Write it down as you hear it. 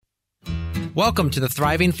Welcome to the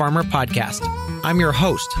Thriving Farmer Podcast. I'm your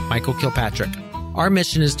host, Michael Kilpatrick. Our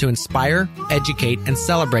mission is to inspire, educate, and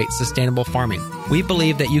celebrate sustainable farming. We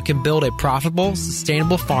believe that you can build a profitable,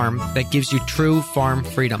 sustainable farm that gives you true farm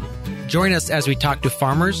freedom. Join us as we talk to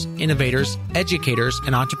farmers, innovators, educators,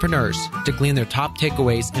 and entrepreneurs to glean their top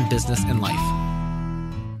takeaways in business and life.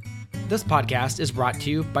 This podcast is brought to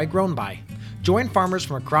you by Grown By. Join farmers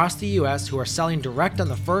from across the U.S. who are selling direct on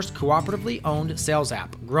the first cooperatively owned sales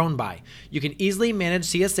app, Grown By. You can easily manage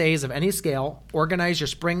CSAs of any scale, organize your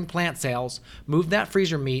spring plant sales, move that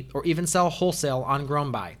freezer meat, or even sell wholesale on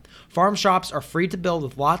Grown By. Farm shops are free to build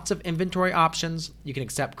with lots of inventory options. You can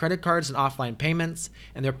accept credit cards and offline payments,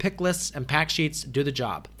 and their pick lists and pack sheets do the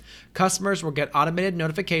job. Customers will get automated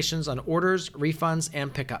notifications on orders, refunds,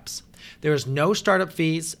 and pickups. There is no startup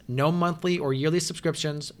fees, no monthly or yearly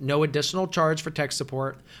subscriptions, no additional charge for tech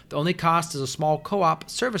support. The only cost is a small co-op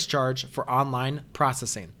service charge for online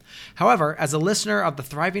processing. However, as a listener of the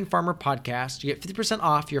Thriving Farmer podcast, you get 50%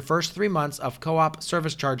 off your first 3 months of co-op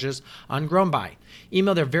service charges on Grown By.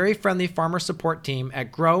 Email their very friendly farmer support team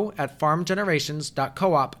at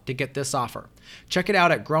grow@farmgenerations.coop to get this offer. Check it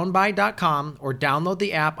out at grownby.com or download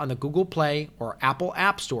the app on the Google Play or Apple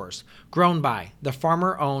App Stores. Grown By, the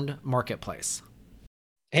farmer-owned marketplace.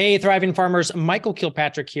 Hey, Thriving Farmers, Michael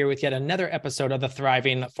Kilpatrick here with yet another episode of the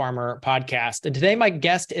Thriving Farmer podcast. And today my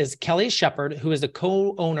guest is Kelly Shepard, who is the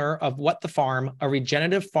co-owner of What the Farm, a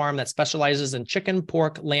regenerative farm that specializes in chicken,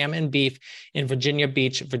 pork, lamb, and beef in Virginia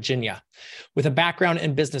Beach, Virginia. With a background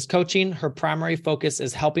in business coaching, her primary focus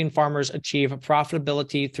is helping farmers achieve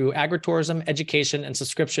profitability through agritourism, education, and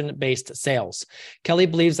subscription-based sales. Kelly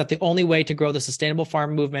believes that the only way to grow the sustainable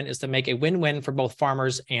farm movement is to make a win-win for both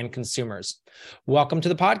farmers and consumers. Welcome to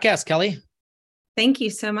the podcast, Kelly. Thank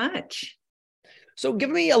you so much. So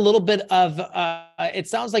give me a little bit of, it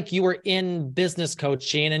sounds like you were in business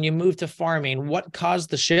coaching and you moved to farming. What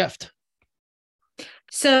caused the shift?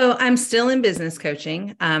 So I'm still in business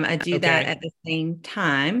coaching. I do that at the same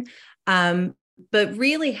time. But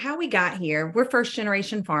really how we got here, we're first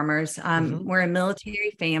generation farmers. We're a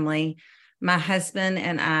military family. My husband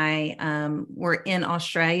and I were in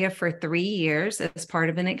Australia for 3 years as part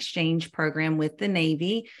of an exchange program with the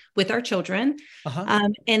Navy with our children.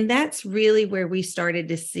 And that's really where we started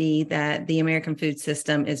to see that the American food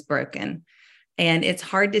system is broken. And it's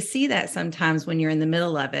hard to see that sometimes when you're in the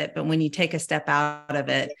middle of it, but when you take a step out of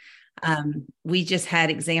it, we just had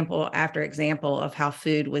example after example of how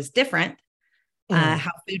food was different, how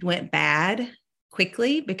food went bad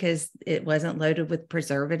quickly because it wasn't loaded with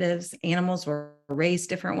preservatives. Animals were raised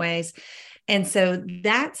different ways. And so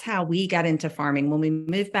that's how we got into farming. When we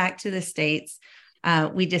moved back to the States,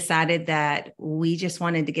 we decided that we just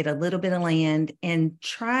wanted to get a little bit of land and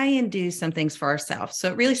try and do some things for ourselves.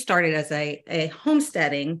 So it really started as a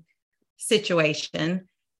homesteading situation.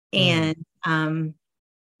 And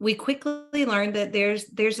we quickly learned that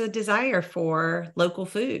there's a desire for local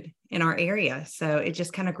food in our area. So it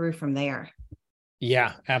just kind of grew from there.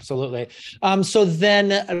 Yeah, absolutely. So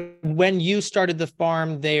then when you started the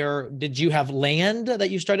farm there, did you have land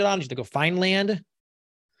that you started on? Did you have to go find land?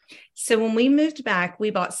 So when we moved back,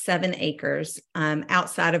 we bought 7 acres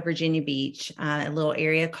outside of Virginia Beach, a little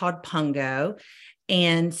area called Pungo.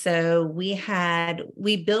 And so we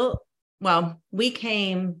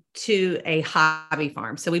came to a hobby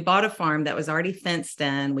farm. So we bought a farm that was already fenced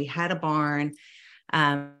in. We had a barn.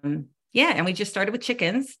 And we just started with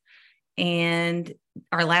chickens. And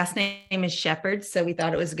our last name is Shepard. So we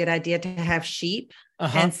thought it was a good idea to have sheep.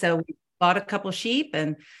 And so we bought a couple sheep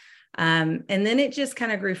and then it just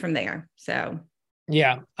kind of grew from there. So,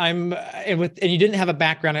 yeah, and you didn't have a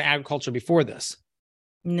background in agriculture before this.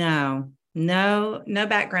 No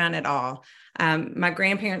background at all. My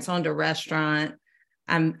grandparents owned a restaurant.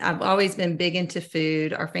 I've always been big into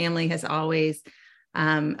food. Our family has always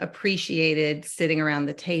appreciated sitting around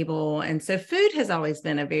the table. And so food has always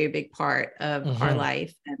been a very big part of our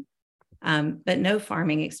life, but no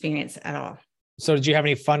farming experience at all. So did you have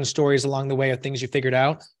any fun stories along the way of things you figured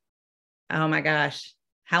out? Oh my gosh.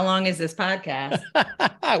 How long is this podcast?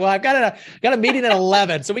 Well, I've got a meeting at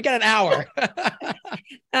 11, so we got an hour.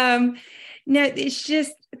 No, it's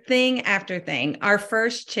just thing after thing. Our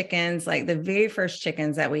first chickens, like the very first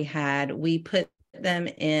chickens that we had, we put them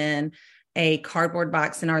in a cardboard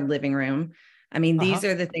box in our living room. I mean, these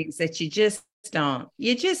are the things that you just don't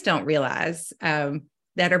realize that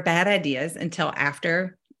are bad ideas until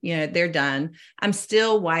after, they're done. I'm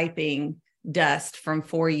still wiping dust from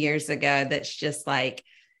 4 years ago. That's just like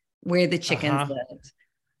where the chickens lived.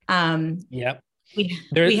 Yep.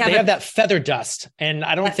 They have that feather dust, and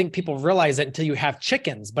I don't think people realize it until you have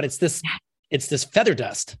chickens, but it's this feather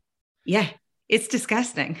dust. Yeah. It's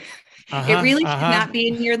disgusting. It Uh-huh. really should Uh-huh. not be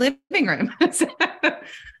in your living room.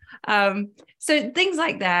 So things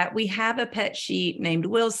like that. We have a pet sheep named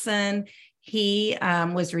Wilson. He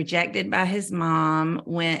was rejected by his mom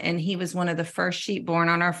and he was one of the first sheep born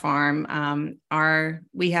on our farm.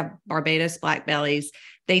 We have Barbados black bellies.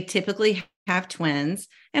 They typically have twins,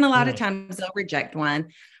 and a lot of times they'll reject one.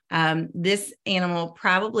 This animal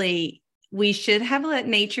probably, we should have let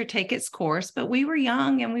nature take its course, but we were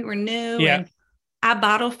young and we were new, Yeah. and I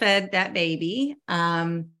bottle fed that baby.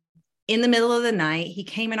 In the middle of the night, he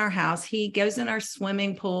came in our house. He goes in our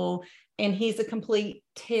swimming pool, and he's a complete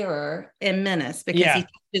terror and menace because he Yeah.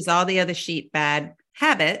 teaches all the other sheep bad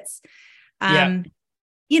habits. Yeah.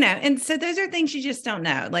 And so those are things you just don't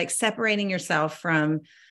know, like separating yourself from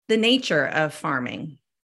the nature of farming.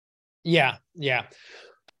 Yeah. Yeah.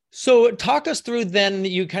 So talk us through then,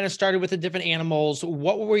 you kind of started with the different animals.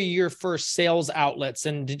 What were your first sales outlets?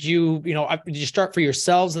 And did you start for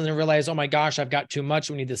yourselves and then realize, oh my gosh, I've got too much,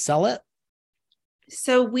 we need to sell it?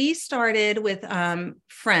 So we started with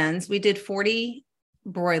friends. We did 40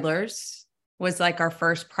 broilers was like our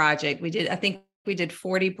first project. I think we did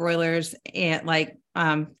 40 broilers and like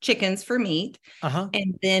chickens for meat. Uh-huh.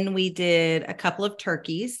 And then we did a couple of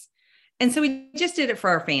turkeys. And so we just did it for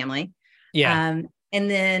our family. Yeah. And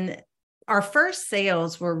then our first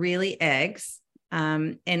sales were really eggs.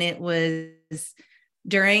 And it was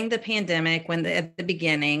during the pandemic at the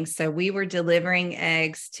beginning. So we were delivering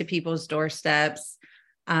eggs to people's doorsteps.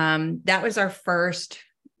 That was our first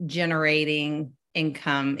generating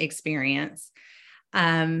income experience.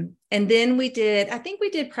 And then I think we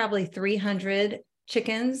did probably 300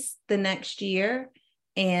 chickens the next year.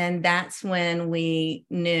 And that's when we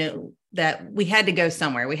knew that we had to go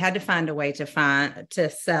somewhere. We had to find a way to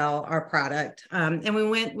sell our product. And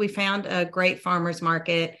we found a great farmer's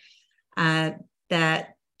market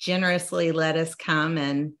that generously let us come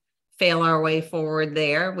and fail our way forward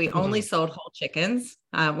there. We only sold whole chickens.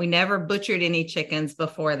 We never butchered any chickens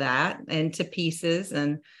before that into pieces.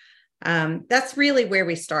 And that's really where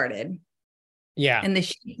we started. Yeah. And the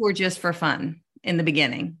sheep were just for fun in the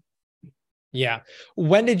beginning. Yeah.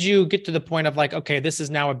 When did you get to the point of like, okay, this is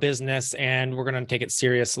now a business and we're going to take it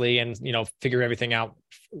seriously and, figure everything out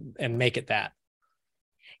and make it that?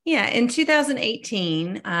 Yeah. In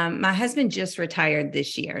 2018, my husband just retired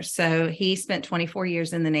this year. So he spent 24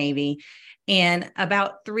 years in the Navy. And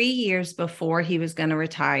about 3 years before he was going to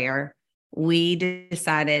retire, we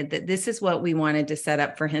decided that this is what we wanted to set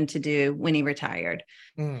up for him to do when he retired.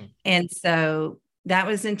 And so that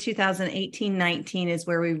was in 2018-19 is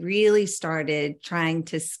where we really started trying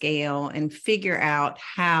to scale and figure out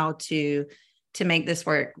how to make this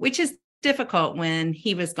work, which is difficult when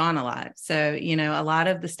he was gone a lot. So, a lot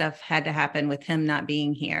of the stuff had to happen with him not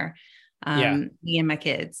being here, me and my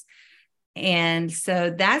kids. And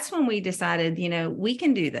so that's when we decided, we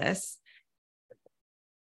can do this.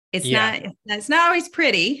 It's not always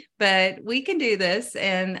pretty, but we can do this.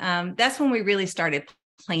 And that's when we really started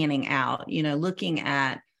planning out, looking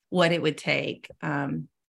at what it would take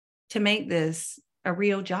to make this a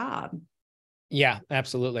real job. Yeah,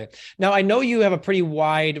 absolutely. Now, I know you have a pretty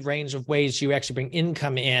wide range of ways you actually bring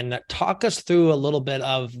income in. Talk us through a little bit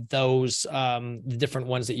of those, the different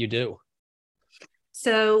ones that you do.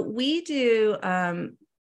 So we do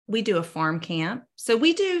a farm camp. So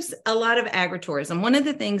we do a lot of agritourism. One of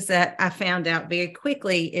the things that I found out very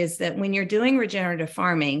quickly is that when you're doing regenerative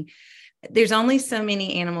farming, there's only so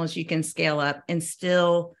many animals you can scale up and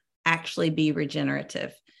still actually be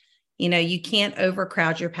regenerative. You can't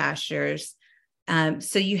overcrowd your pastures.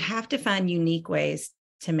 So you have to find unique ways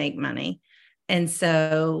to make money. And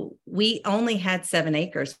so we only had 7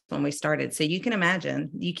 acres when we started. So you can imagine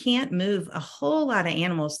you can't move a whole lot of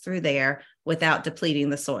animals through there without depleting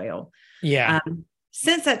the soil. Yeah.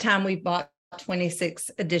 Since that time, we've bought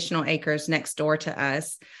 26 additional acres next door to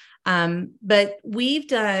us. But we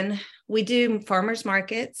do farmers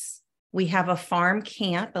markets. We have a farm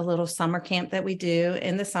camp, a little summer camp that we do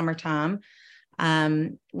in the summertime.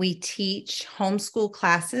 We teach homeschool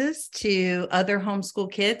classes to other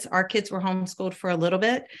homeschool kids. Our kids were homeschooled for a little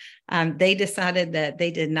bit. They decided that they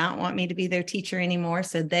did not want me to be their teacher anymore.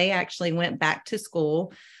 So they actually went back to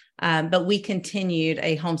school. But we continued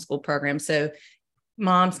a homeschool program. So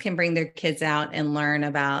moms can bring their kids out and learn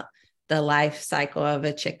about the life cycle of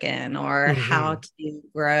a chicken or how to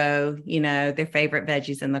grow, their favorite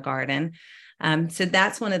veggies in the garden. So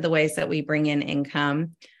that's one of the ways that we bring in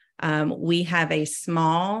income. We have a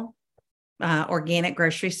small organic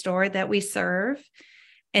grocery store that we serve.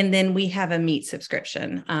 And then we have a meat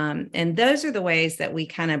subscription. And those are the ways that we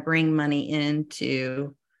kind of bring money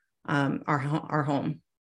into our home.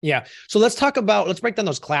 Yeah. So let's break down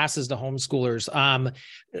those classes to homeschoolers.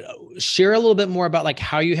 Share a little bit more about like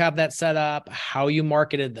how you have that set up, how you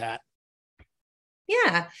marketed that.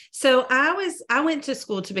 Yeah. So I went to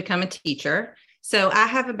school to become a teacher. So I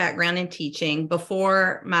have a background in teaching.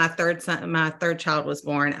 Before my third child was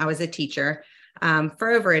born, I was a teacher for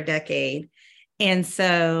over a decade. And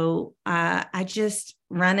so I just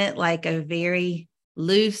run it like a very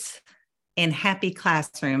loose and happy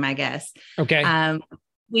classroom, I guess. Okay.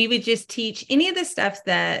 We would just teach any of the stuff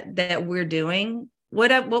that we're doing.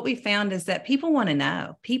 What we found is that people want to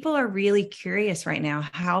know. People are really curious right now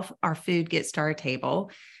how our food gets to our table,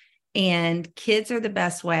 and kids are the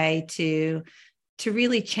best way to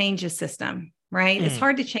really change a system. Right? It's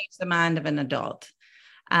hard to change the mind of an adult,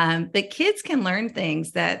 but kids can learn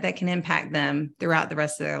things that can impact them throughout the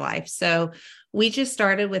rest of their life. So we just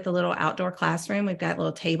started with a little outdoor classroom. We've got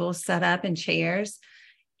little tables set up and chairs,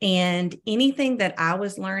 and anything that I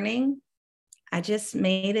was learning, I just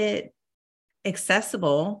made it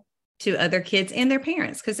accessible to other kids and their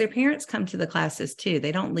parents, because their parents come to the classes too.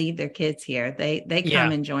 They don't leave their kids here. They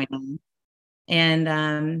come and join them.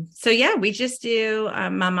 And so, yeah, we just do,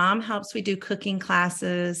 my mom helps. We do cooking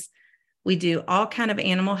classes. We do all kind of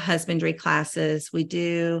animal husbandry classes. We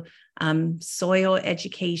do soil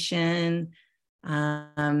education. We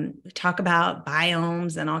talk about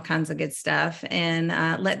biomes and all kinds of good stuff, and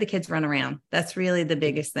let the kids run around. That's really the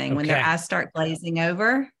biggest thing. When their eyes start glazing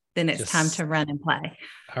over, then it's time to run and play.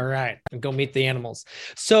 All right. And go meet the animals.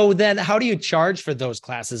 So then how do you charge for those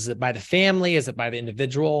classes? Is it by the family? Is it by the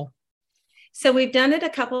individual? So we've done it a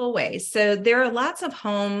couple of ways. So there are lots of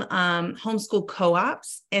homeschool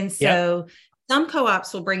co-ops. And so some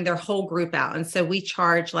co-ops will bring their whole group out. And so we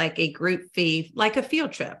charge like a group fee, like a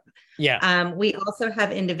field trip. Yeah. We also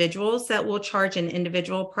have individuals that will charge an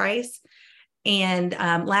individual price. And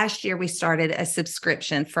last year we started a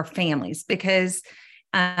subscription for families, because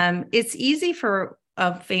it's easy for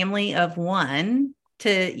a family of one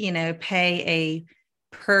to, pay a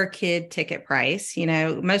per kid ticket price.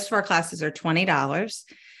 Most of our classes are $20.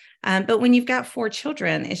 But when you've got 4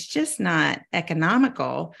 children, it's just not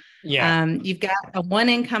economical. Yeah. You've got a one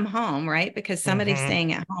income home, right? Because somebody's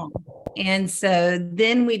staying at home. And so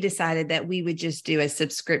then we decided that we would just do a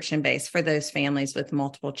subscription base for those families with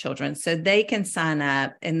multiple children. So they can sign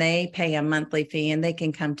up and they pay a monthly fee, and they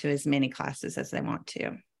can come to as many classes as they want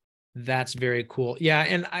to. That's very cool. Yeah.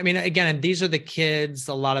 And I mean, again, these are the kids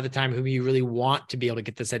a lot of the time who you really want to be able to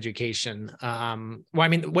get this education. Well, I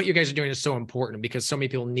mean, what you guys are doing is so important because so many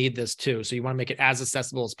people need this too. So you want to make it as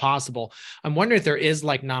accessible as possible. I'm wondering if there is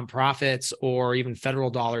like nonprofits or even federal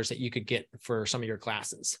dollars that you could get for some of your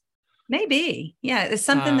classes. Maybe. Yeah. It's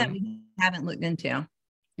something that we haven't looked into.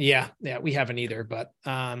 Yeah. Yeah. We haven't either, but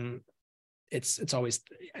it's always,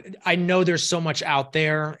 I know there's so much out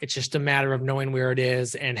there. It's just a matter of knowing where it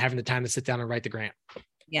is and having the time to sit down and write the grant.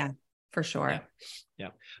 Yeah, for sure. Yeah.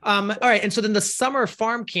 All right. And so then the summer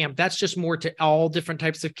farm camp, that's just more to all different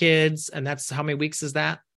types of kids. And that's how many weeks is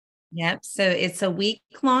that? Yep. So it's a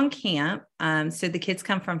week-long camp. So the kids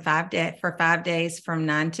come for 5 days from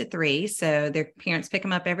 9 to 3. So their parents pick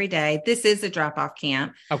them up every day. This is a drop-off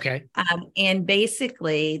camp. Okay. And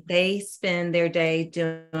basically they spend their day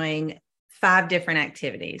doing 5 different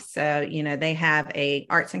activities. So, they have a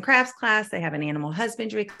arts and crafts class, they have an animal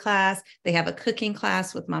husbandry class, they have a cooking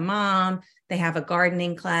class with my mom, they have a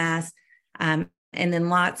gardening class, and then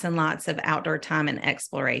lots and lots of outdoor time and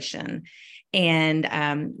exploration.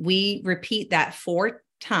 And we repeat that 4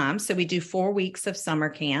 times. So we do 4 weeks of summer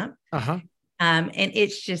camp. And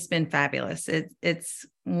it's just been fabulous. It's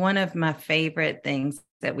one of my favorite things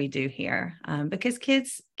that we do here, because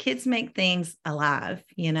kids make things alive,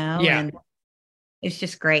 and it's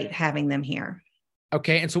just great having them here.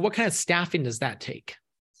 Okay. And so what kind of staffing does that take?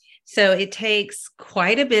 So it takes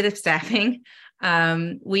quite a bit of staffing.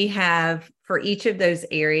 We have for each of those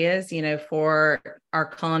areas, for our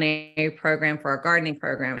culinary program, for our gardening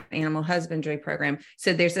program, animal husbandry program.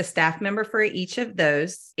 So there's a staff member for each of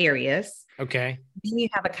those areas. Okay. Then you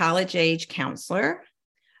have a college age counselor.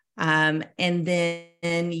 And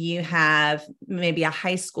then you have maybe a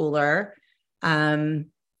high schooler,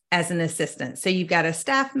 as an assistant. So you've got a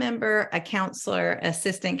staff member, a counselor,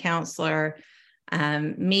 assistant counselor,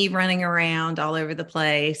 me running around all over the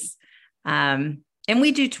place. And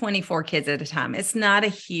we do 24 kids at a time. It's not a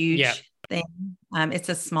huge thing. It's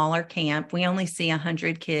a smaller camp. We only see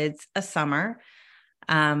 100 kids a summer,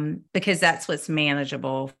 because that's what's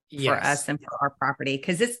manageable for us and for our property,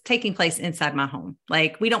 because it's taking place inside my home.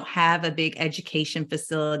 Like, we don't have a big education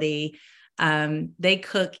facility. They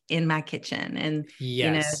cook in my kitchen and,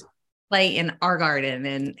 play in our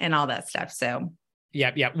garden and all that stuff. So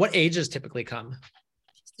Yeah. Yeah. What ages typically come?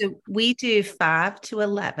 So we do 5 to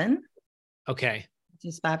 11. Okay.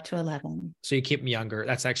 Just 5 to 11. So you keep them younger.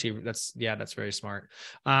 That's very smart.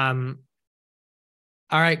 All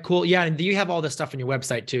right, cool. Yeah. And you have all this stuff on your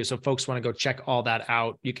website too. So folks want to go check all that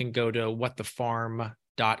out. You can go to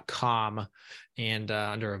whatthefarm.com and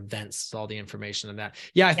under events, all the information on that.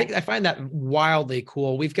 Yeah. I find that wildly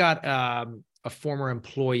cool. We've got a former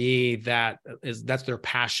employee that's their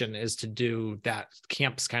passion, is to do that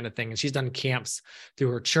camps kind of thing. And she's done camps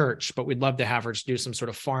through her church, but we'd love to have her to do some sort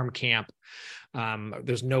of farm camp.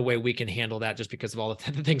 There's no way we can handle that just because of all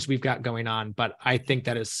the things we've got going on. But I think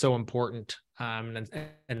that is so important and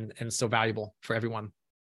so valuable for everyone.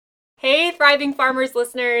 Hey, Thriving Farmers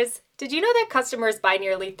listeners. Did you know that customers buy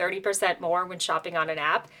nearly 30% more when shopping on an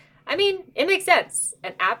app? I mean, it makes sense.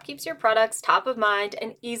 An app keeps your products top of mind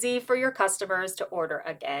and easy for your customers to order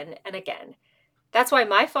again and again. That's why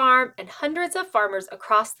my farm and hundreds of farmers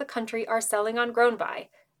across the country are selling on GrownBy,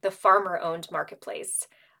 the farmer-owned marketplace.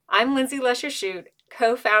 I'm Lindsay Lesher-Shute,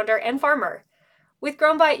 co-founder and farmer. With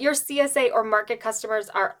GrownBy, your CSA or market customers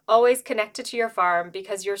are always connected to your farm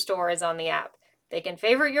because your store is on the app. They can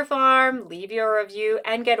favorite your farm, leave you a review,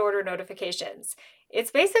 and get order notifications.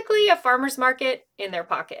 It's basically a farmer's market in their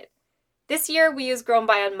pocket. This year, we used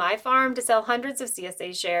GrownBy on my farm to sell hundreds of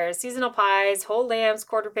CSA shares, seasonal pies, whole lambs,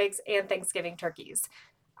 quarter pigs, and Thanksgiving turkeys.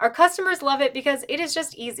 Our customers love it because it is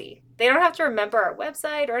just easy. They don't have to remember our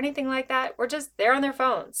website or anything like that. We're just there on their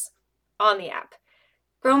phones, on the app.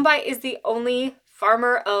 GrownBy is the only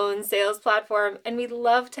farmer-owned sales platform, and we'd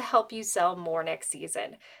love to help you sell more next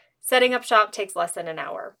season. Setting up shop takes less than an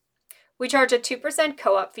hour. We charge a 2%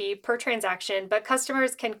 co-op fee per transaction, but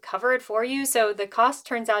customers can cover it for you, so the cost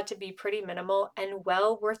turns out to be pretty minimal and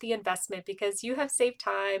well worth the investment because you have saved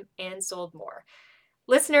time and sold more.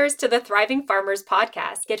 Listeners to the Thriving Farmers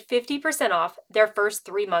podcast get 50% off their first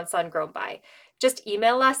 3 months on GrownBy. Just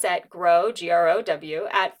email us at GROW,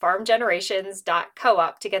 at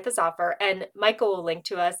farmgenerations.coop to get this offer, and Michael will link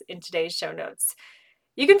to us in today's show notes.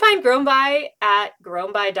 You can find GrownBy at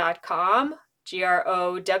grownby.com,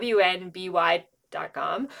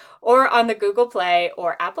 GROWNBY.com, or on the Google Play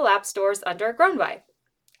or Apple App Stores under GrownBy.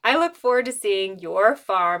 I look forward to seeing your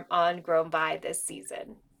farm on GrownBy this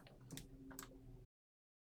season.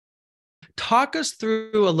 Talk us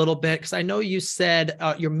through a little bit, because I know you said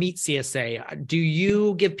your meat CSA. Do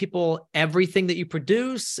you give people everything that you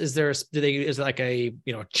produce? Is it like a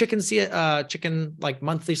chicken like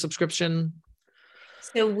monthly subscription?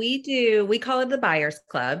 So we call it the Buyers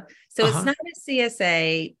Club. So it's not a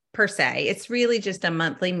CSA per se. It's really just a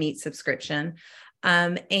monthly meat subscription.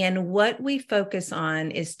 And what we focus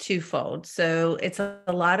on is twofold. So it's a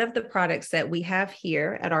lot of the products that we have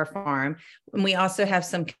here at our farm, and we also have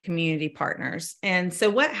some community partners. And so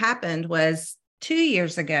what happened was 2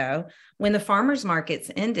 years ago, when the farmers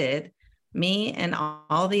markets ended, me and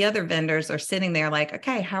all the other vendors are sitting there like,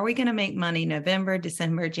 okay, how are we going to make money November,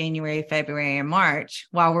 December, January, February, and March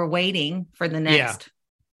while we're waiting for the next,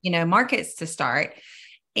 markets to start?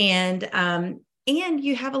 And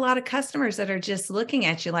you have a lot of customers that are just looking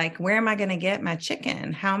at you like, where am I going to get my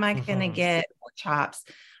chicken? How am I going to get pork chops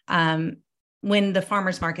when the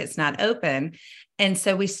farmers market's not open? And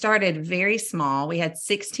so we started very small. We had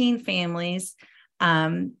 16 families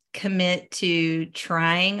commit to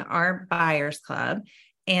trying our Buyers Club.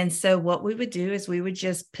 And so what we would do is we would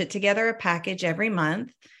just put together a package every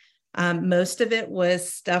month. Most of it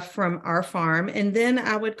was stuff from our farm. And then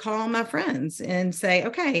I would call my friends and say,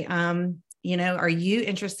 okay, are you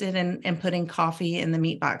interested in putting coffee in the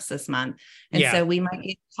meat box this month? And so we might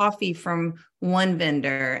get coffee from one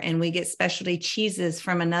vendor, and we get specialty cheeses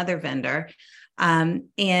from another vendor.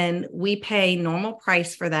 And we pay normal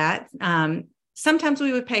price for that. Sometimes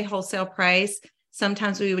we would pay wholesale price.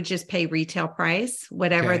 Sometimes we would just pay retail price,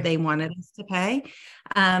 whatever they wanted us to pay.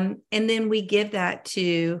 And then we give that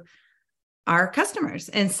to our customers.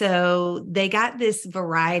 And so they got this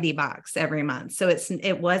variety box every month. So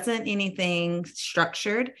it wasn't anything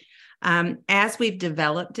structured. As we've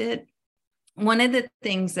developed it, one of the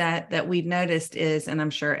things that we've noticed is, and I'm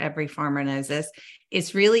sure every farmer knows this,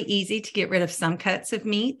 it's really easy to get rid of some cuts of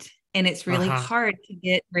meat, and it's really hard to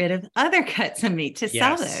get rid of other cuts of meat to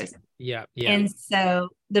sell those. Yeah. And so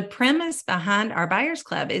the premise behind our Buyers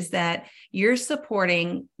Club is that you're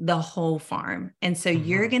supporting the whole farm. And so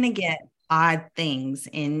you're going to get odd things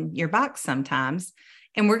in your box sometimes,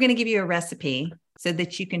 and we're going to give you a recipe so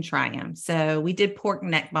that you can try them. So we did pork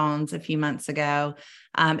neck bones a few months ago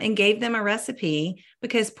and gave them a recipe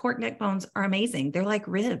because pork neck bones are amazing. They're like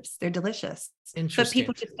ribs. They're delicious. But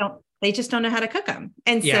people just don't know how to cook them.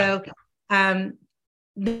 And so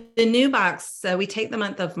The new box, so we take the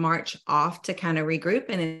month of March off to kind of regroup.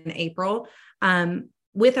 And in April,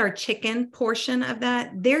 with our chicken portion of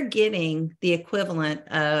that, they're getting the equivalent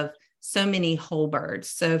of so many whole birds.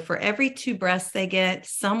 So for every 2 breasts they get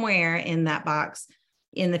somewhere in that box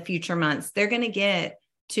in the future months, they're going to get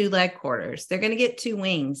 2 leg quarters. They're going to get 2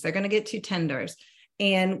 wings. They're going to get 2 tenders.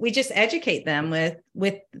 And we just educate them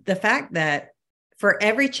with the fact that for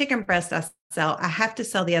every chicken breast I sell, I have to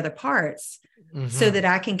sell the other parts so that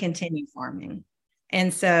I can continue farming.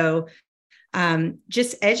 And so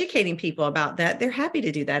just educating people about that, they're happy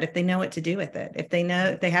to do that if they know what to do with it, if they know,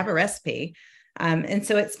 if they have a recipe. And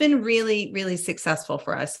so it's been really, really successful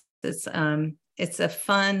for us. It's a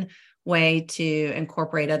fun way to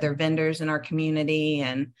incorporate other vendors in our community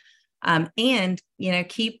and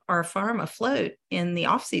keep our farm afloat in the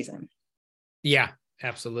off season. Yeah,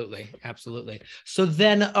 absolutely. Absolutely. So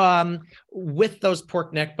then with those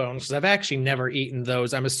pork neck bones, because I've actually never eaten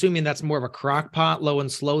those, I'm assuming that's more of a crock pot, low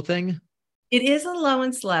and slow thing. It is a low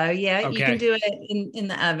and slow. Yeah. Okay. You can do it in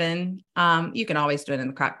the oven. You can always do it in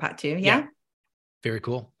the crock pot too. Yeah. Very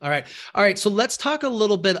cool. All right. All right. So let's talk a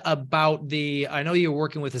little bit about I know you're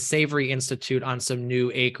working with the Savory Institute on some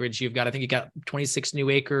new acreage. I think you got 26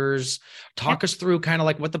 new acres. Talk us through kind of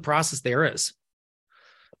like what the process there is.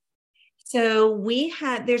 So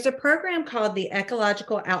there's a program called the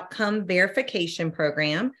Ecological Outcome Verification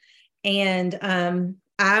Program. And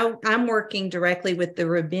I'm working directly with the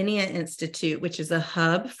Rabinia Institute, which is a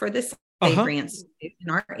hub for the Savory Institute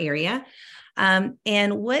in our area.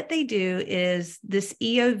 And what they do is this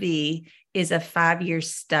EOV is a 5-year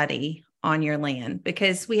study on your land,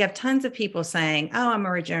 because we have tons of people saying, oh, I'm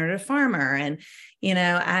a regenerative farmer and,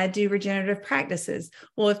 I do regenerative practices.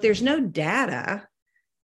 Well, if there's no data,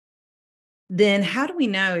 then how do we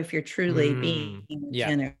know if you're truly being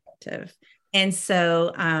regenerative? And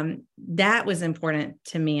so that was important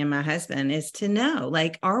to me and my husband, is to know,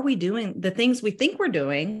 like, are we doing the things we think we're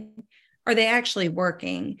doing? Are they actually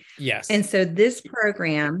working? Yes. And so this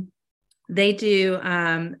program, they do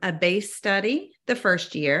a base study the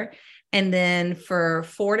first year. And then for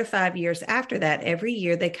 4 to 5 years after that, every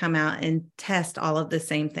year they come out and test all of the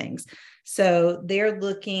same things. So they're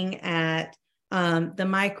looking at the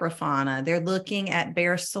microfauna, they're looking at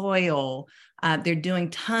bare soil, they're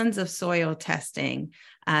doing tons of soil testing.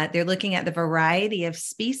 They're looking at the variety of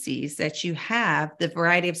species that you have, the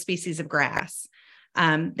variety of species of grass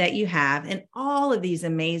that you have, and all of these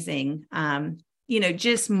amazing,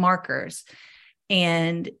 just markers.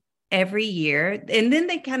 And every year, and then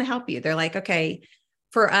they kind of help you. They're like, okay,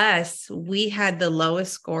 for us, we had the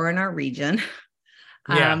lowest score in our region.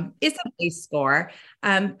 It's a base score,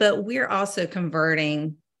 but we're also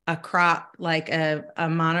converting a crop, like a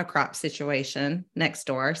monocrop situation next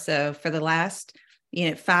door. So for the last,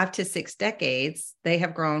 5 to 6 decades, they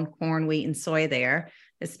have grown corn, wheat, and soy there.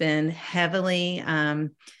 It's been heavily,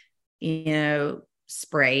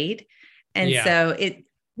 sprayed. And so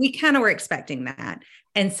we kind of were expecting that.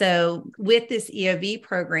 And so with this EOV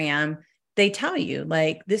program, they tell you,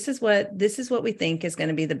 like, this is what we think is going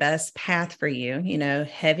to be the best path for you,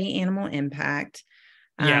 heavy animal impact,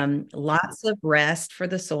 lots of rest for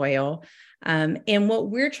the soil. And what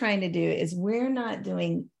we're trying to do is we're not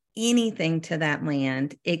doing anything to that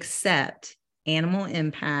land except animal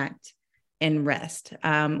impact and rest.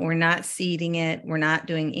 We're not seeding it. We're not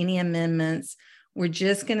doing any amendments. We're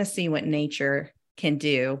just going to see what nature can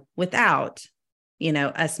do without,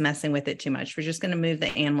 us messing with it too much. We're just going to move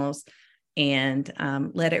the animals and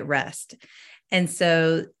let it rest. And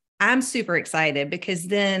so I'm super excited, because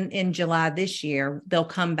then in July this year, they'll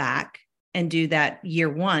come back and do that year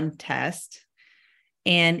 1 test.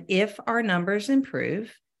 And if our numbers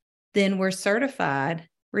improve, then we're certified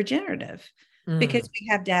regenerative, because we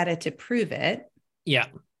have data to prove it. Yeah.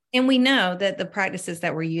 And we know that the practices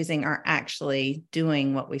that we're using are actually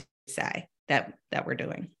doing what we say that we're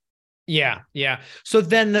doing. Yeah. Yeah. So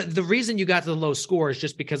then the reason you got the low score is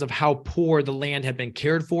just because of how poor the land had been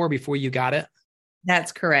cared for before you got it?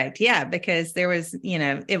 That's correct. Yeah. Because there was,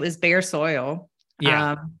 it was bare soil.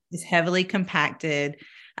 Yeah. It's heavily compacted.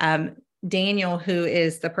 Daniel, who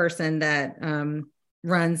is the person that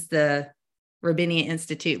runs the Rabinia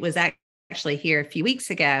Institute, was actually here a few weeks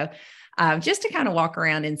ago, just to kind of walk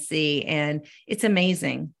around and see. And it's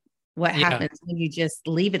amazing what happens when you just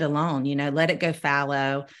leave it alone, let it go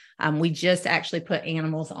fallow. We just actually put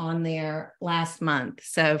animals on there last month.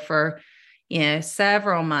 So for,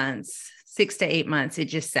 several months, 6 to 8 months, it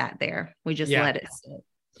just sat there. We just let it sit.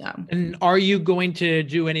 So. And are you going to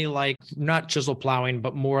do any, like, not chisel plowing,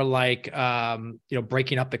 but more like,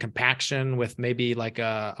 breaking up the compaction with maybe like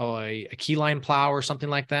a keyline plow or something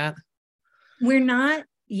like that? We're not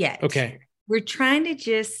yet. Okay. We're trying to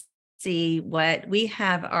just see what we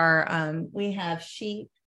have. We have sheep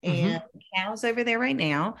and cows over there right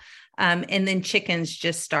now. And then chickens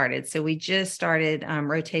just started. So we just started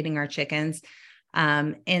rotating our chickens.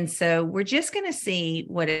 And so we're just going to see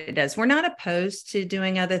what it does. We're not opposed to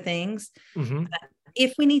doing other things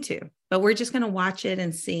if we need to, but we're just going to watch it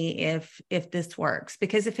and see if this works,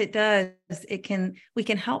 because if it does, we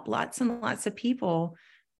can help lots and lots of people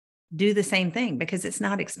do the same thing, because it's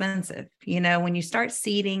not expensive. When you start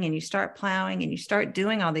seeding and you start plowing and you start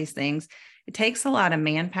doing all these things, it takes a lot of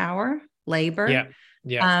manpower, labor,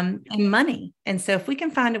 and money. And so if we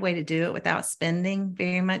can find a way to do it without spending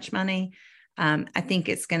very much money, I think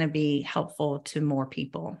it's going to be helpful to more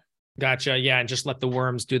people. Gotcha. Yeah. And just let the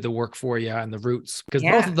worms do the work for you and the roots, because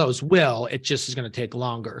both of those will. It just is going to take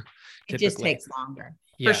longer. It just takes longer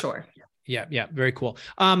for sure. Yeah. Yeah. Very cool.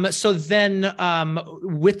 So then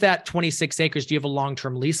with that 26 acres, do you have a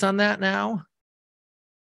long-term lease on that now?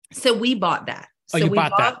 So we bought that. Oh, so you we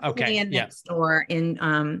bought that. The Okay. land next door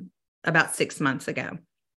in about 6 months ago.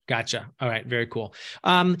 Gotcha. All right. Very cool.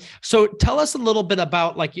 So tell us a little bit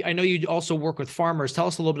about, I know you also work with farmers. Tell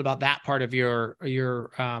us a little bit about that part of your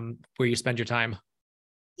where you spend your time.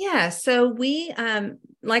 Yeah. So we,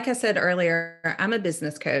 like I said earlier, I'm a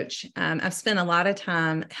business coach. I've spent a lot of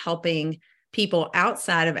time helping people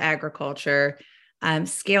outside of agriculture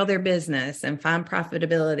scale their business and find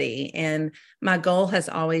profitability. And my goal has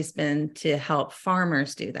always been to help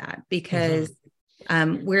farmers do that, because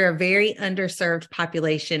we're a very underserved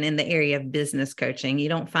population in the area of business coaching. You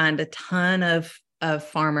don't find a ton of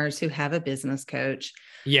farmers who have a business coach.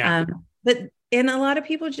 Yeah. And a lot of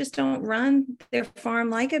people just don't run their farm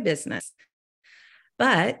like a business.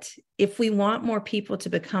 But if we want more people to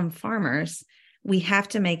become farmers, we have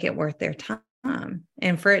to make it worth their time.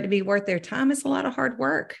 And for it to be worth their time, it's a lot of hard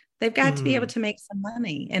work. They've got to be able to make some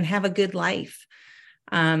money and have a good life.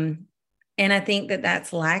 And I think that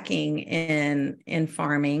that's lacking in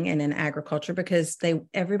farming and in agriculture, because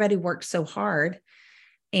everybody works so hard,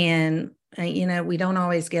 and we don't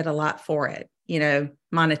always get a lot for it,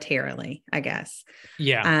 monetarily, I guess.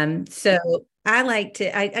 Yeah. So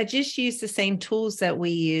I just use the same tools that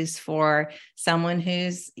we use for someone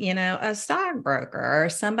who's, a stockbroker or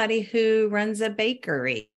somebody who runs a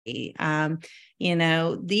bakery. These are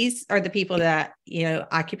the people that,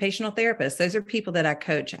 occupational therapists, those are people that I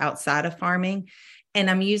coach outside of farming. And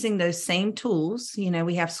I'm using those same tools.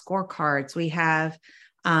 We have scorecards, we have,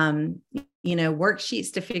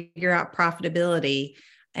 worksheets to figure out profitability.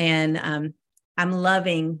 And I'm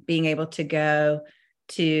loving being able to go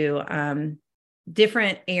to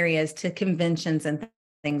different areas, to conventions and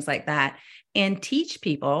things like that, and teach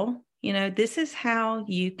people, this is how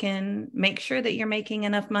you can make sure that you're making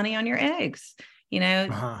enough money on your eggs.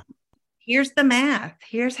 Here's the math.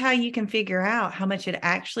 Here's how you can figure out how much it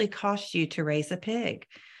actually costs you to raise a pig,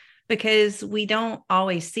 because we don't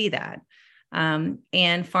always see that.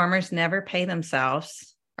 And farmers never pay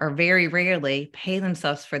themselves, or very rarely pay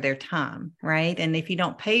themselves for their time, right? And if you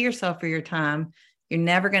don't pay yourself for your time, you're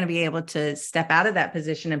never going to be able to step out of that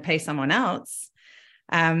position and pay someone else,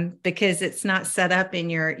 because it's not set up in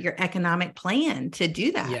your economic plan to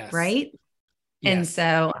do that, right? Yes. And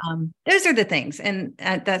so those are the things. And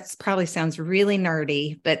that's probably sounds really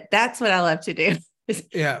nerdy, but that's what I love to do.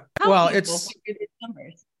 Yeah. Well, it's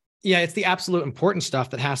the absolute important stuff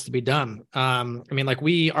that has to be done.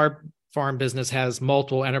 Our farm business has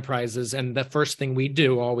multiple enterprises, and the first thing we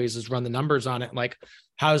do always is run the numbers on it. Like,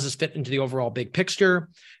 how does this fit into the overall big picture?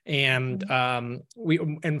 And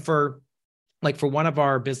for one of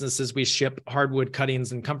our businesses, we ship hardwood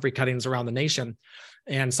cuttings and comfrey cuttings around the nation.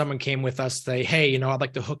 And someone came with us, say, hey, I'd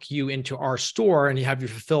like to hook you into our store and have you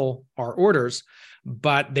fulfill our orders,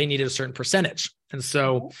 but they needed a certain percentage. And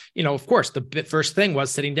so, of course, the first thing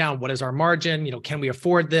was sitting down. What is our margin? Can we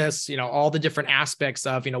afford this? All the different aspects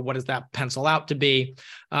of, what does that pencil out to be?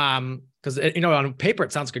 Because, on paper,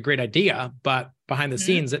 it sounds like a great idea, but behind the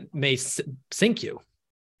scenes, it may sink you.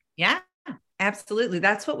 Yeah, absolutely.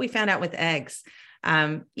 That's what we found out with eggs.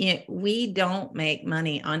 We don't make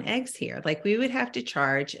money on eggs here. Like, we would have to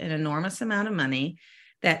charge an enormous amount of money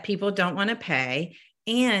that people don't want to pay.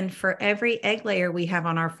 And for every egg layer we have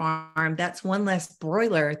on our farm, that's one less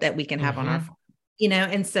broiler that we can have on our farm,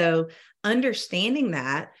 and so understanding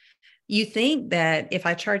that, you think that if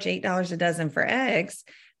I charge $8 a dozen for eggs,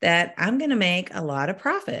 that I'm going to make a lot of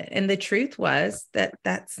profit. And the truth was that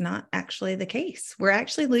that's not actually the case. We're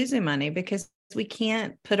actually losing money because we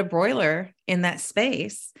can't put a broiler in that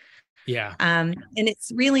space. Yeah. And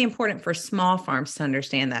it's really important for small farms to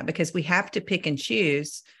understand that, because we have to pick and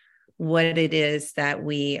choose what it is that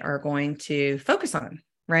we are going to focus on,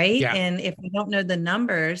 right? Yeah. And if we don't know the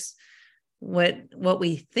numbers, what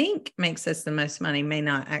we think makes us the most money may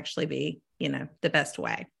not actually be, the best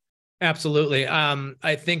way. Absolutely.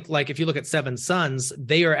 I think like if you look at Seven Sons,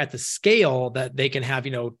 they are at the scale that they can have, I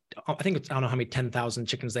don't know how many 10,000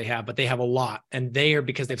 chickens they have, but they have a lot. And they are,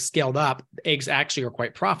 because they've scaled up, eggs actually are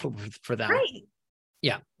quite profitable for them. Right.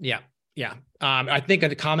 Yeah. I think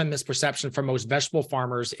a common misperception for most vegetable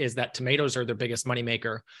farmers is that tomatoes are their biggest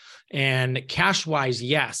moneymaker. And cash wise,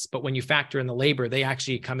 yes. But when you factor in the labor, they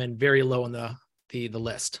actually come in very low on the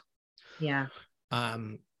list. Yeah.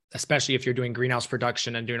 Especially if you're doing greenhouse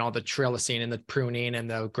production and doing all the trellising and the pruning and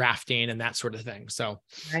the grafting and that sort of thing. So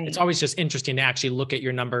It's always just interesting to actually look at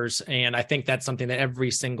your numbers. And I think that's something that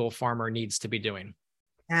every single farmer needs to be doing.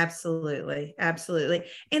 Absolutely. Absolutely.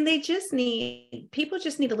 And people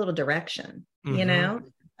just need a little direction,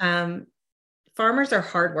 farmers are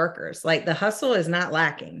hard workers. Like the hustle is not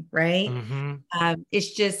lacking, right?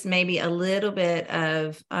 It's just maybe a little bit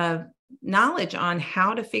of knowledge on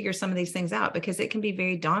how to figure some of these things out, because it can be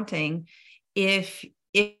very daunting if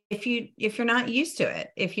you're not used to it,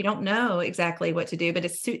 if you don't know exactly what to do. But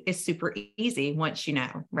it's super easy once you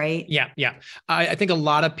know, right? Yeah. I think a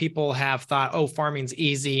lot of people have thought, oh, farming's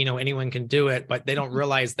easy, anyone can do it, but they don't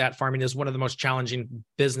realize that farming is one of the most challenging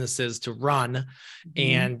businesses to run,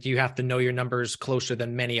 and you have to know your numbers closer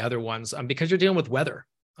than many other ones, because you're dealing with weather.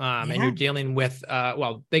 And you're dealing with,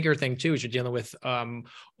 bigger thing too, is you're dealing with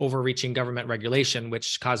overreaching government regulation,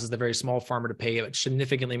 which causes the very small farmer to pay a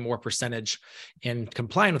significantly more percentage in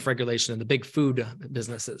complying with regulation than the big food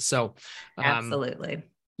businesses. So absolutely.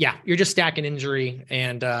 Yeah, you're just stacking injury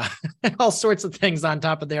and all sorts of things on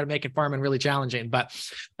top of there to make it farming really challenging. But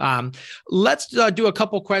let's do a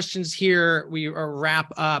couple questions here. We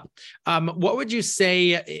wrap up. What would you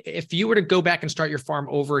say if you were to go back and start your farm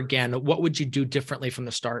over again? What would you do differently from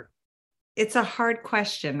the start? It's a hard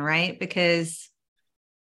question, right? Because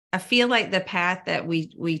I feel like the path that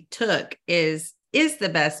we took is the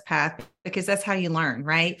best path, because that's how you learn,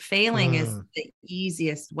 right? Failing is the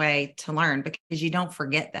easiest way to learn, because you don't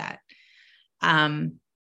forget that.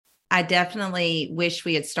 I definitely wish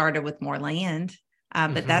we had started with more land,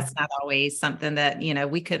 but that's not always something that,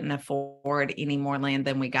 we couldn't afford any more land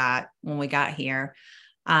than we got when we got here.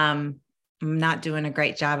 I'm not doing a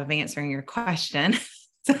great job of answering your question.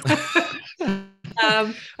 But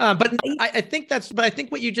I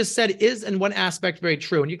think what you just said is in one aspect very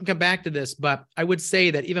true, and you can come back to this, but I would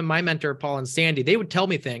say that even my mentor, Paul and Sandy, they would tell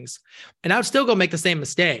me things and I would still go make the same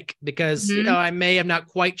mistake because, I may have not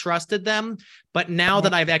quite trusted them, but now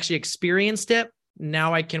that I've actually experienced it,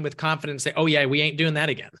 now I can with confidence say, oh yeah, we ain't doing that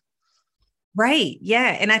again. Right.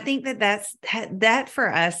 Yeah. And I think that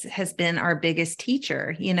for us has been our biggest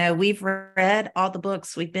teacher. We've read all the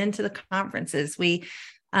books, we've been to the conferences, we're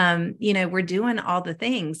doing all the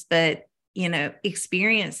things, but,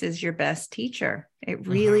 experience is your best teacher. It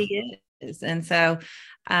really is. And so,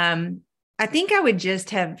 I think I would just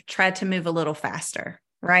have tried to move a little faster,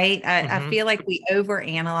 right? I feel like we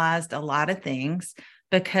overanalyzed a lot of things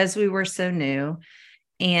because we were so new,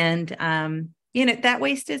 and, that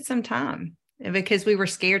wasted some time because we were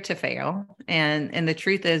scared to fail. And the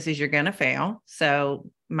truth is you're going to fail. So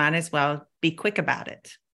might as well be quick about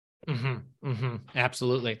it.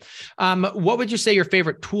 Absolutely. What would you say your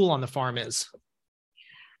favorite tool on the farm is?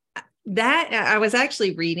 That I was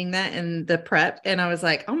actually reading that in the prep, and I was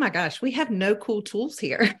like, oh my gosh, we have no cool tools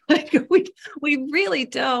here. Like we really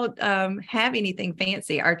don't have anything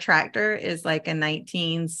fancy. Our tractor is like a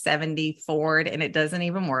 1970 Ford, and it doesn't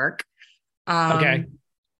even work. Okay.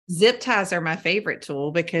 Zip ties are my favorite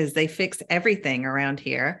tool because they fix everything around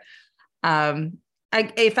here.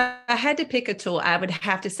 If I had to pick a tool, I would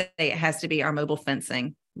have to say it has to be our mobile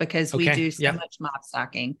fencing, because we do so much mob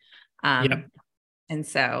stocking. And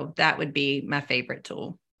so that would be my favorite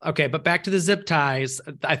tool. Okay. But back to the zip ties.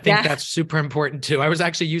 I think that's super important too. I was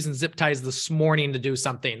actually using zip ties this morning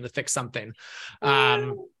to fix something.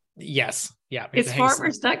 Yes. Yeah. It's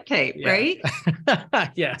farmer's duct tape, right?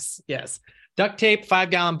 Yes. Duct tape,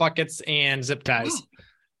 5-gallon buckets, and zip ties.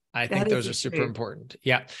 I think those are super important.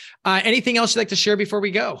 Yeah. Anything else you'd like to share before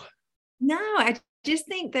we go? No, I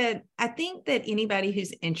think that anybody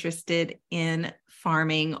who's interested in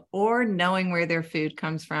farming or knowing where their food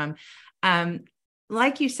comes from,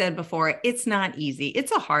 like you said before, it's not easy.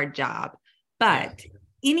 It's a hard job, but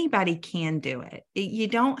anybody can do it. You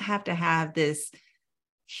don't have to have this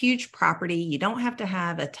huge property. You don't have to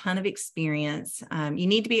have a ton of experience. You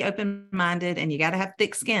need to be open-minded, and you got to have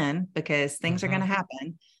thick skin because things are going to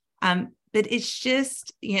happen. But it's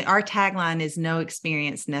just, our tagline is no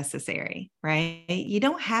experience necessary, right? You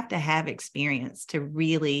don't have to have experience to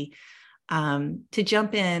really to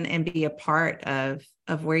jump in and be a part of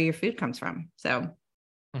where your food comes from. So.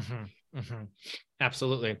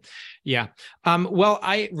 Absolutely. Yeah. Well,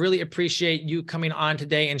 I really appreciate you coming on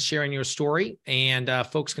today and sharing your story. And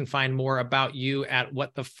folks can find more about you at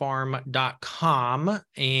whatthefarm.com.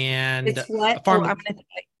 And it's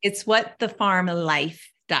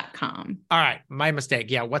whatthefarmlife.com. All right. My mistake.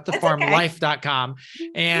 Yeah. Whatthefarmlife.com.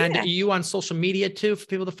 And you on social media too, for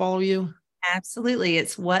people to follow you? Absolutely.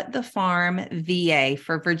 It's What the Farm VA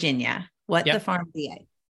for Virginia. The Farm VA.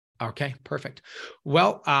 Okay, perfect.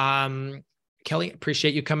 Well, Kelly,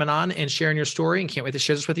 appreciate you coming on and sharing your story, and can't wait to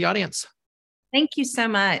share this with the audience. Thank you so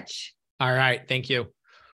much. All right. Thank you.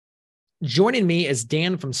 Joining me is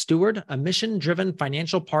Dan from Steward, a mission-driven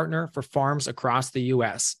financial partner for farms across the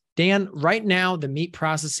U.S. Dan, right now, the meat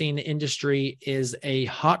processing industry is a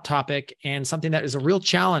hot topic and something that is a real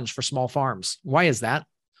challenge for small farms. Why is that?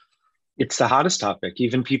 It's the hottest topic.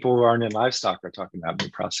 Even people who aren't in livestock are talking about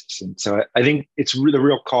meat processing. So I think it's the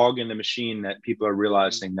real cog in the machine that people are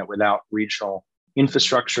realizing that without regional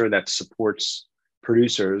infrastructure that supports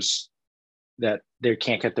producers, that they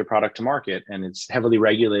can't get their product to market. And it's heavily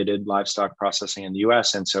regulated livestock processing in the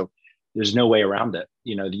US. And so there's no way around it.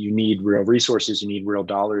 You need real resources, you need real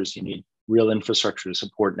dollars, you need real infrastructure to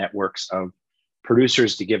support networks of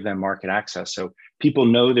producers to give them market access. So people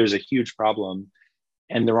know there's a huge problem.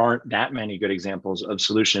 And there aren't that many good examples of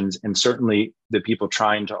solutions. And certainly the people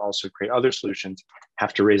trying to also create other solutions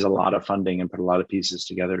have to raise a lot of funding and put a lot of pieces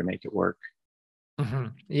together to make it work.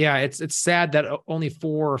 Yeah, it's sad that only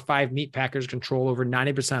 4 or 5 meat packers control over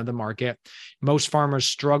 90% of the market. Most farmers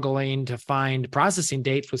struggling to find processing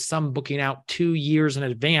dates, with some booking out 2 years in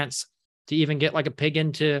advance to even get like a pig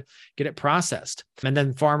in to get it processed. And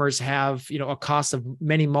then farmers have, a cost of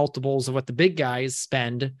many multiples of what the big guys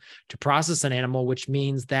spend to process an animal, which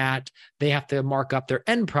means that they have to mark up their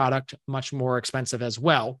end product much more expensive as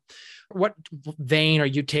well. What vein are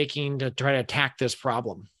you taking to try to attack this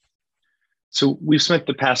problem? So we've spent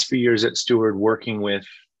the past few years at Steward working with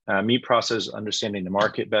meat processors, understanding the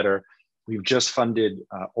market better. We've just funded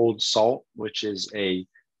Old Salt, which is a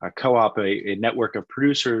co-op, a network of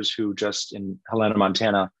producers who just in Helena,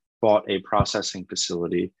 Montana, bought a processing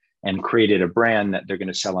facility and created a brand that they're going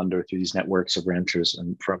to sell under through these networks of ranchers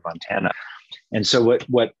from Montana. And so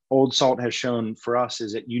what Old Salt has shown for us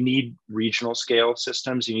is that you need regional scale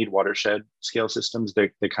systems, you need watershed scale systems.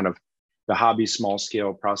 They're kind of the hobby small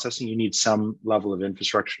scale processing. You need some level of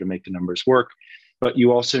infrastructure to make the numbers work, but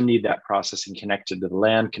you also need that processing connected to the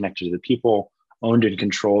land, connected to the people, owned and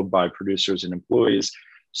controlled by producers and employees,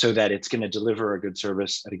 so that it's going to deliver a good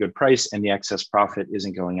service at a good price and the excess profit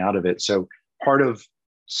isn't going out of it. So part of,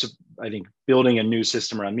 I think, building a new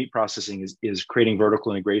system around meat processing is creating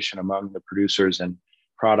vertical integration among the producers and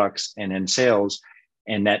products and in sales.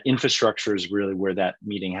 And that infrastructure is really where that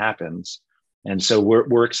meeting happens. And so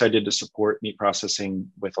we're excited to support meat processing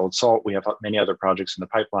with Old Salt. We have many other projects in the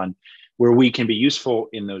pipeline where we can be useful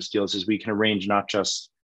in those deals, as we can arrange not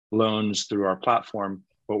just loans through our platform,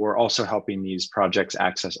 but we're also helping these projects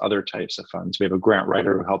access other types of funds. We have a grant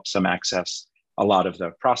writer who helps them access a lot of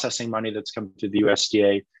the processing money that's come through the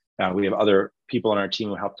USDA. We have other people on our team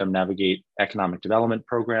who help them navigate economic development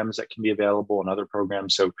programs that can be available and other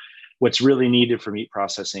programs. So what's really needed for meat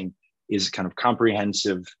processing is kind of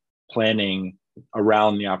comprehensive planning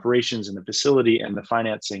around the operations and the facility and the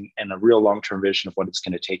financing, and a real long-term vision of what it's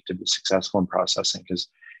going to take to be successful in processing, because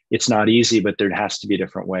it's not easy, but there has to be a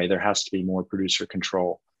different way. There has to be more producer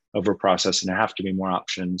control over processing. There have to be more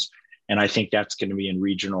options. And I think that's going to be in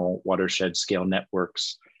regional watershed scale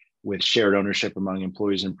networks with shared ownership among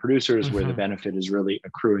employees and producers, where the benefit is really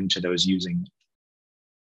accruing to those using.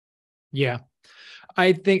 Yeah.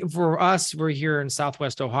 I think for us, we're here in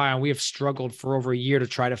Southwest Ohio, and we have struggled for over a year to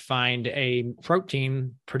try to find a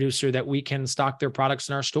protein producer that we can stock their products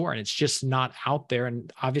in our store. And it's just not out there.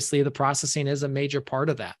 And obviously the processing is a major part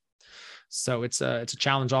of that. So it's a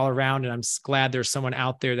challenge all around. And I'm glad there's someone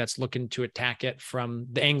out there that's looking to attack it from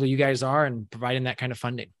the angle you guys are and providing that kind of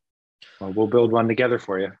funding. Well, we'll build one together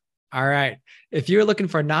for you. All right. If you're looking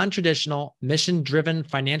for a non-traditional, mission-driven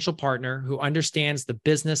financial partner who understands the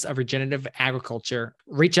business of regenerative agriculture,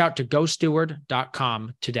 reach out to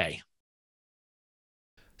gosteward.com today.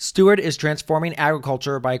 Steward is transforming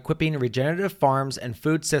agriculture by equipping regenerative farms and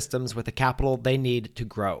food systems with the capital they need to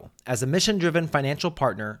grow. As a mission-driven financial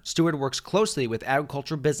partner, Steward works closely with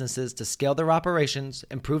agriculture businesses to scale their operations,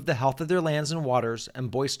 improve the health of their lands and waters, and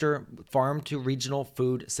bolster farm-to-regional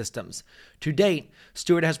food systems. To date,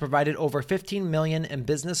 Steward has provided over $15 million in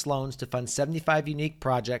business loans to fund 75 unique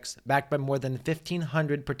projects, backed by more than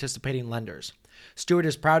 1,500 participating lenders. Steward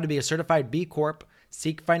is proud to be a certified B Corp.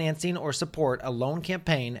 Seek financing or support a loan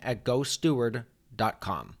campaign at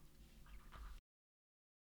gosteward.com.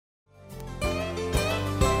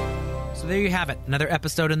 So there you have it, another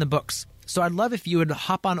episode in the books. So I'd love if you would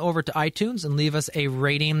hop on over to iTunes and leave us a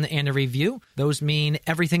rating and a review. Those mean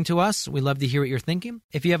everything to us. We love to hear what you're thinking.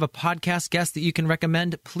 If you have a podcast guest that you can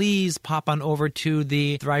recommend, please pop on over to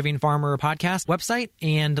the Thriving Farmer Podcast website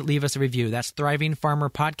and leave us a review. That's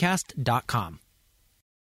thrivingfarmerpodcast.com.